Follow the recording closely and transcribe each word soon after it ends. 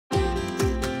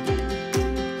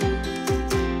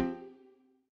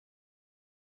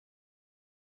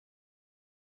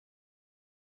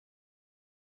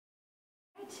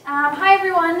Hi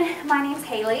everyone, my name's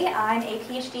Heili. I'm a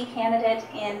PhD candidate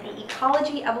in the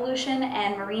Ecology, Evolution,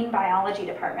 and Marine Biology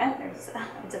department.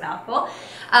 It's a mouthful.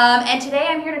 And today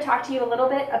I'm here to talk to you a little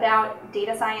bit about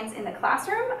data science in the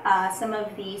classroom, some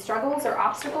of the struggles or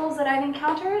obstacles that I've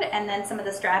encountered, and then some of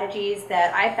the strategies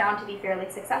that I've found to be fairly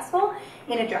successful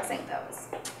in addressing those.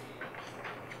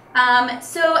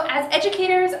 So as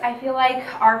educators, I feel like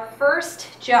our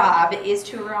first job is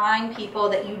to remind people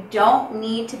that you don't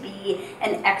need to be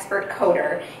an expert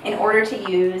coder in order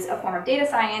to use a form of data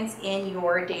science in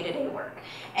your day-to-day work.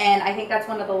 And I think that's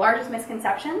one of the largest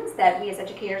misconceptions that we as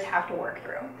educators have to work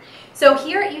through. So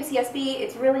here at UCSB,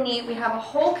 it's really neat. We have a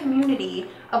whole community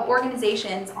of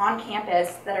organizations on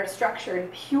campus that are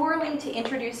structured purely to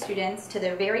introduce students to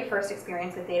their very first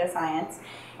experience with data science,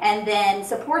 and then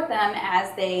support them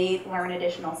as they learn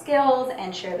additional skills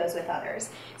and share those with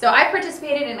others. So I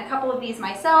participated in a couple of these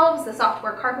myself. The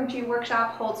software carpentry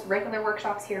workshop holds regular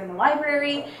workshops here in the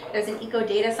library. There's an eco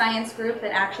data science group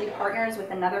that actually partners with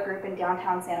another group in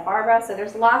downtown Santa Barbara. So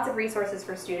there's lots of resources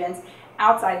for students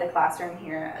outside the classroom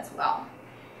here as well.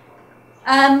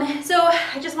 So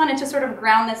I just wanted to sort of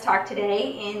ground this talk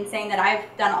today in saying that I've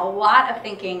done a lot of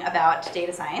thinking about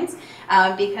data science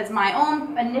because my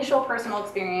own initial personal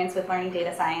experience with learning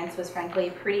data science was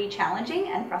frankly pretty challenging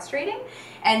and frustrating.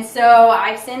 And so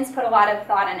I've since put a lot of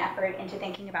thought and effort into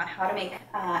thinking about how to make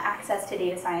access to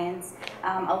data science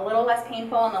a little less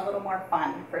painful and a little more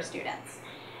fun for students.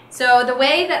 So the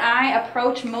way that I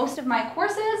approach most of my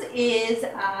courses is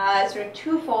sort of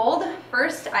twofold.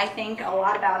 First, I think a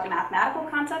lot about the mathematical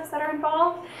concepts that are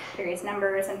involved, various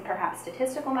numbers and perhaps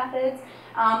statistical methods,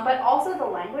 but also the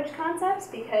language concepts,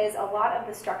 because a lot of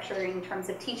the structure in terms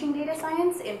of teaching data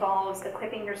science involves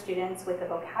equipping your students with the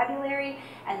vocabulary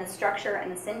and the structure and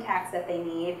the syntax that they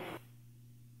need.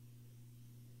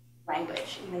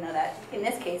 Language, even though that in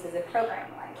this case is a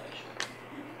programming language.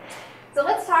 So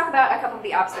let's talk about a couple of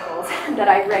the obstacles that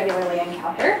I regularly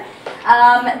encounter.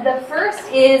 The first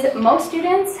is most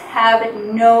students have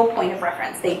no point of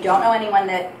reference. They don't know anyone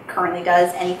that currently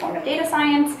does any form of data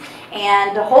science,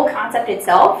 and the whole concept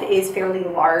itself is fairly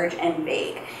large and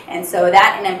vague. And so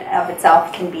that in and of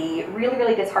itself can be really,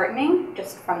 really disheartening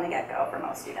just from the get-go for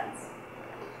most students.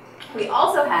 We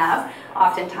also have,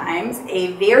 oftentimes,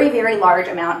 a very, very large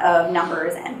amount of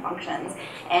numbers and functions.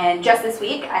 And just this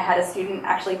week, I had a student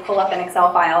actually pull up an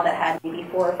Excel file that had maybe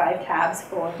 4 or 5 tabs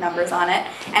full of numbers on it.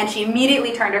 And she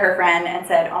immediately turned to her friend and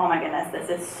said, "Oh my goodness, this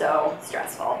is so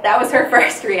stressful." That was her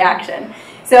first reaction.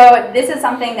 So this is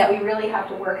something that we really have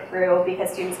to work through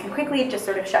because students can quickly just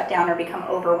sort of shut down or become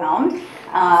overwhelmed,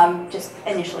 just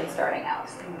initially starting out.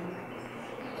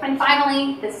 And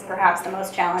finally, this is perhaps the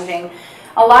most challenging.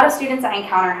 A lot of students I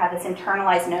encounter have this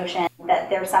internalized notion that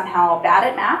they're somehow bad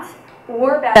at math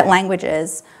or bad at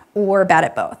languages or bad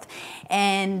at both.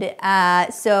 And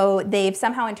so they've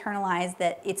somehow internalized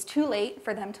that it's too late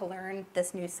for them to learn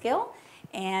this new skill,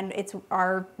 and it's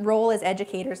our role as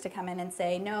educators to come in and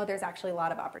say, no, there's actually a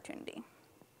lot of opportunity.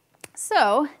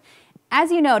 So, as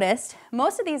you noticed,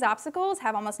 most of these obstacles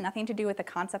have almost nothing to do with the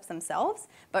concepts themselves,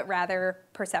 but rather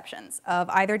perceptions of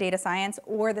either data science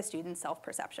or the student's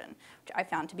self-perception, which I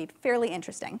found to be fairly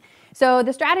interesting. So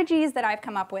the strategies that I've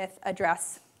come up with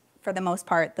address, for the most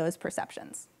part, those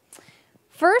perceptions.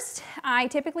 First, I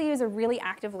typically use a really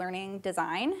active learning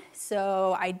design.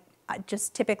 So I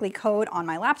just typically code on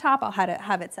my laptop. I'll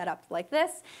have it set up like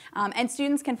this, and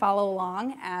students can follow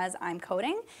along as I'm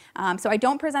coding. So I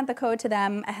don't present the code to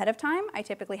them ahead of time. I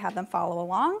typically have them follow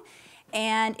along.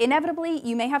 And inevitably,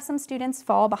 you may have some students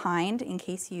fall behind in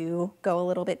case you go a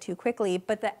little bit too quickly,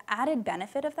 but the added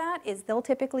benefit of that is they'll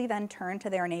typically then turn to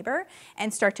their neighbor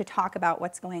and start to talk about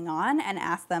what's going on and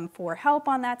ask them for help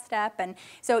on that step. And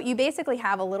so you basically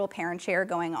have a little parent share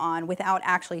going on without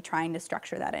actually trying to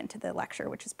structure that into the lecture,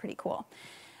 which is pretty cool.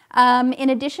 In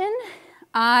addition,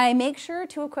 I make sure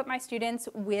to equip my students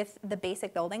with the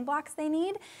basic building blocks they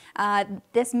need.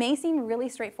 This may seem really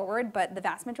straightforward, but the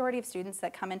vast majority of students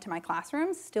that come into my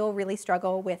classrooms still really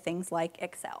struggle with things like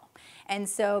Excel. And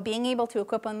so being able to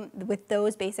equip them with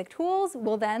those basic tools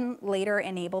will then later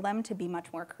enable them to be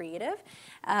much more creative.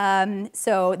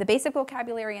 So the basic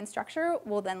vocabulary and structure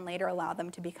will then later allow them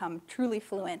to become truly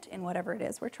fluent in whatever it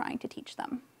is we're trying to teach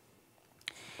them.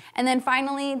 And then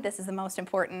finally, this is the most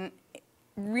important,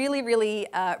 really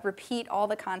repeat all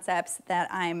the concepts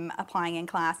that I'm applying in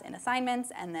class in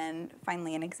assignments and then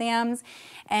finally in exams,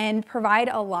 and provide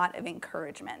a lot of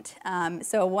encouragement.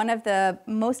 So one of the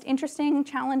most interesting,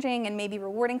 challenging, and maybe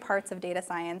rewarding parts of data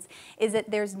science is that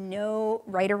there's no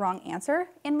right or wrong answer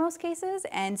in most cases,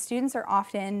 and students are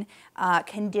often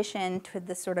conditioned to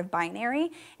this sort of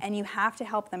binary, and you have to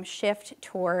help them shift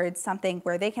towards something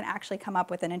where they can actually come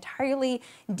up with an entirely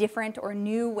different or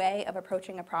new way of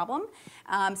approaching a problem.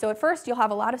 So at first, you'll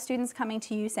have a lot of students coming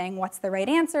to you saying, what's the right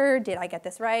answer? Did I get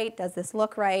this right? Does this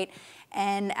look right?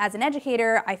 And as an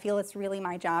educator, I feel it's really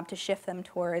my job to shift them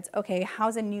towards, okay,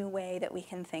 how's a new way that we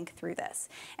can think through this?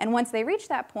 And once they reach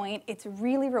that point, it's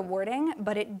really rewarding,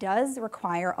 but it does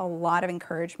require a lot of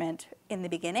encouragement in the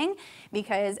beginning,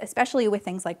 because especially with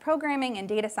things like programming and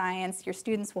data science, your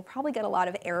students will probably get a lot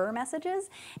of error messages.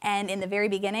 And in the very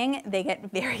beginning, they get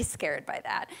very scared by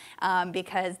that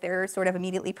because they're sort of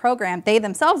immediately programmed. They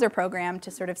themselves are programmed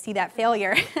to sort of see that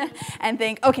failure and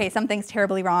think, okay, something's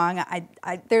terribly wrong.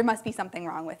 There must be something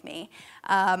wrong with me.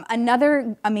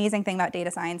 Another amazing thing about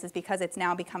data science is because it's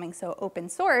now becoming so open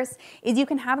source, is you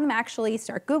can have them actually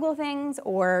start Google things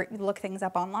or look things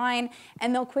up online,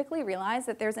 and they'll quickly realize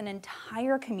that there's an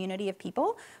entire community of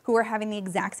people who are having the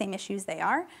exact same issues they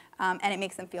are, and it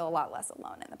makes them feel a lot less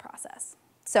alone in the process.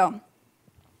 So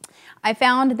I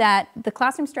found that the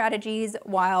classroom strategies,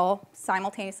 while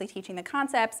simultaneously teaching the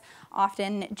concepts,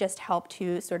 often just help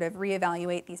to sort of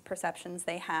reevaluate these perceptions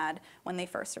they had when they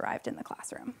first arrived in the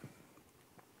classroom.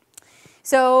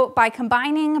 So by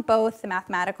combining both the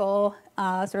mathematical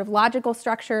sort of logical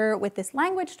structure with this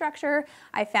language structure,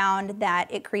 I found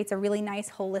that it creates a really nice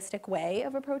holistic way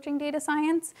of approaching data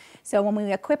science. So when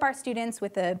we equip our students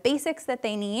with the basics that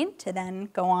they need to then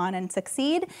go on and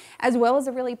succeed, as well as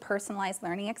a really personalized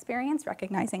learning experience,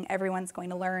 recognizing everyone's going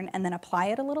to learn and then apply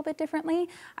it a little bit differently,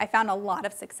 I found a lot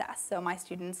of success. So my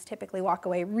students typically walk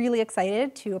away really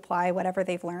excited to apply whatever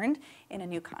they've learned in a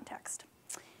new context.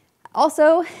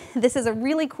 Also, this is a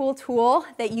really cool tool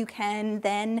that you can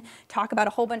then talk about a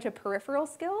whole bunch of peripheral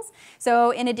skills.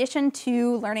 So in addition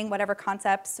to learning whatever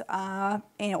concepts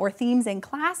or themes in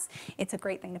class, it's a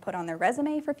great thing to put on their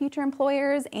resume for future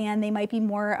employers, and they might be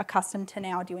more accustomed to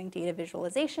now doing data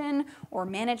visualization or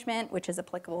management, which is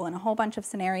applicable in a whole bunch of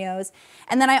scenarios.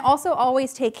 And then I also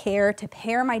always take care to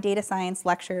pair my data science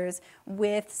lectures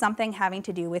with something having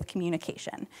to do with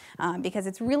communication, because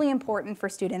it's really important for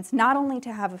students not only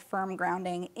to have a firm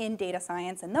grounding in data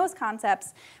science and those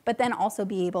concepts, but then also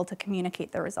be able to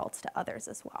communicate the results to others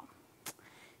as well.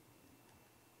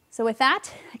 So with that,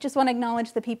 I just want to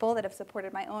acknowledge the people that have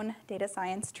supported my own data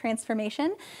science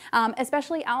transformation,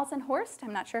 especially Allison Horst.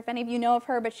 I'm not sure if any of you know of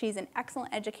her, but she's an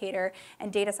excellent educator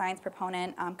and data science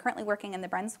proponent, currently working in the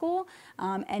Bren School,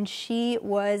 and she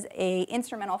was an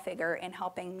instrumental figure in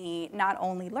helping me not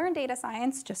only learn data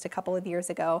science just a couple of years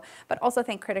ago, but also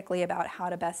think critically about how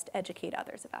to best educate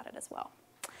others about it as well.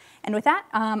 And with that,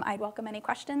 I'd welcome any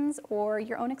questions or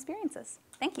your own experiences.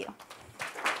 Thank you.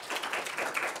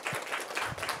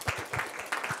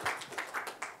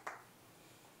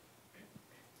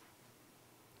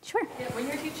 Sure. Yeah, when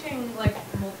you're teaching like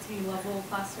multi-level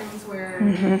classrooms where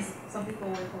some people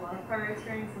with a lot of prior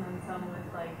experience and then some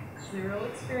with like zero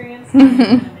experience, how do you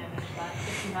kind of manage that?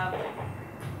 If you have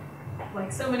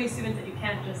like so many students that you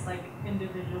can't just like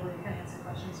individually kind of answer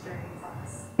questions during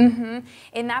class.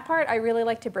 In that part, I really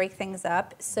like to break things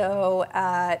up. So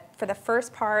for the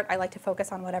first part, I like to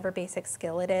focus on whatever basic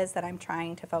skill it is that I'm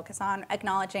trying to focus on,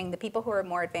 acknowledging the people who are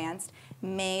more advanced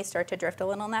may start to drift a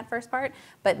little in that first part,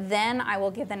 but then I will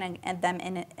give them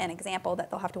an example that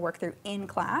they'll have to work through in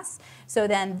class. So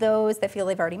then those that feel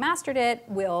they've already mastered it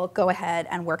will go ahead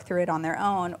and work through it on their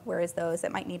own, whereas those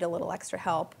that might need a little extra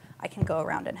help, I can go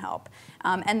around and help.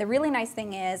 And the really nice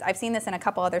thing is, I've seen this in a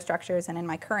couple other structures and in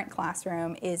my current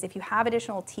classroom, is if you have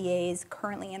additional TAs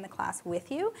currently in the class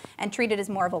with you and treat it as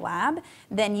more of a lab,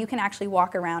 then you can actually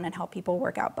walk around and help people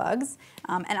work out bugs.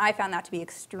 And I found that to be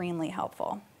extremely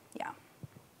helpful. Yeah.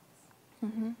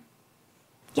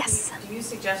 Yes? Do you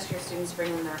suggest your students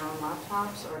bring in their own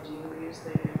laptops, or do you use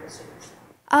the university's?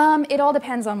 It all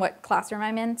depends on what classroom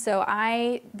I'm in. So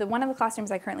one of the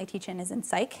classrooms I currently teach in is in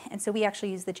psych, and so we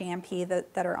actually use the JMP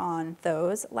that are on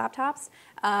those laptops.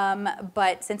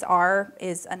 But since R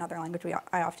is another language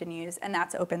I often use, and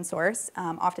that's open source,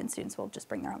 often students will just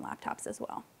bring their own laptops as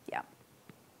well. Yeah.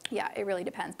 Yeah, it really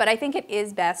depends. But I think it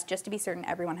is best, just to be certain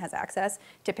everyone has access,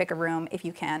 to pick a room, if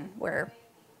you can, where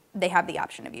they have the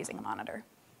option of using a monitor.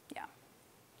 Yeah.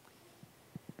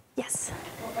 Yes?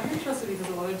 Well, I'm interested because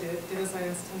a lot of data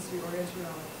science tends to be oriented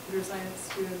around computer science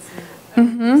students, and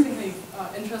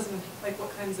I'm interested in like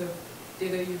what kinds of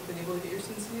data you've been able to get your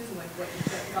students to use and like what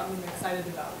you've gotten them excited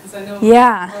about? Because I know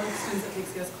Yeah. a lot of students that take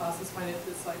CS classes find it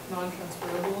just like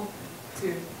non-transferable to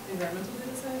environmental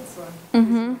data science. So I'm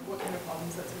curious, like, what kind of problem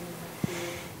sets are you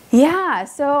doing? Yeah,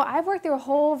 so I've worked through a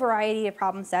whole variety of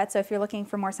problem sets. So if you're looking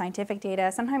for more scientific data,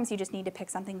 sometimes you just need to pick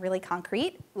something really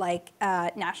concrete, like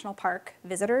national park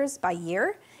visitors by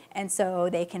year. And so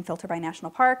they can filter by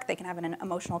national park. They can have an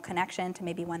emotional connection to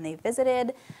maybe when they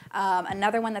visited.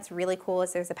 Another one that's really cool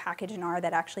is there's a package in R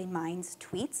that actually mines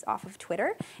tweets off of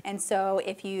Twitter. And so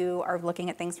if you are looking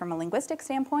at things from a linguistic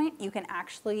standpoint, you can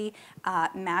actually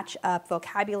match up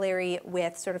vocabulary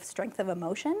with sort of strength of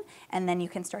emotion. And then you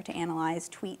can start to analyze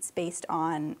tweets based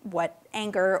on what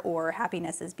anger or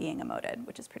happiness is being emoted,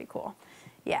 which is pretty cool.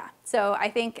 Yeah, so I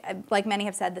think, like many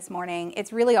have said this morning,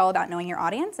 it's really all about knowing your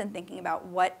audience and thinking about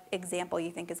what example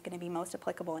you think is going to be most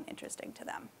applicable and interesting to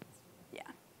them. Yeah.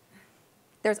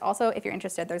 There's also, if you're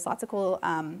interested, there's lots of cool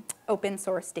open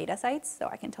source data sites, so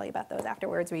I can tell you about those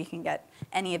afterwards, where you can get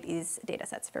any of these data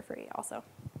sets for free also.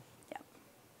 Yeah.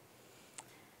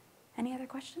 Any other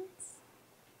questions?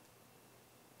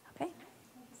 Okay.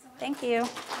 Thank you.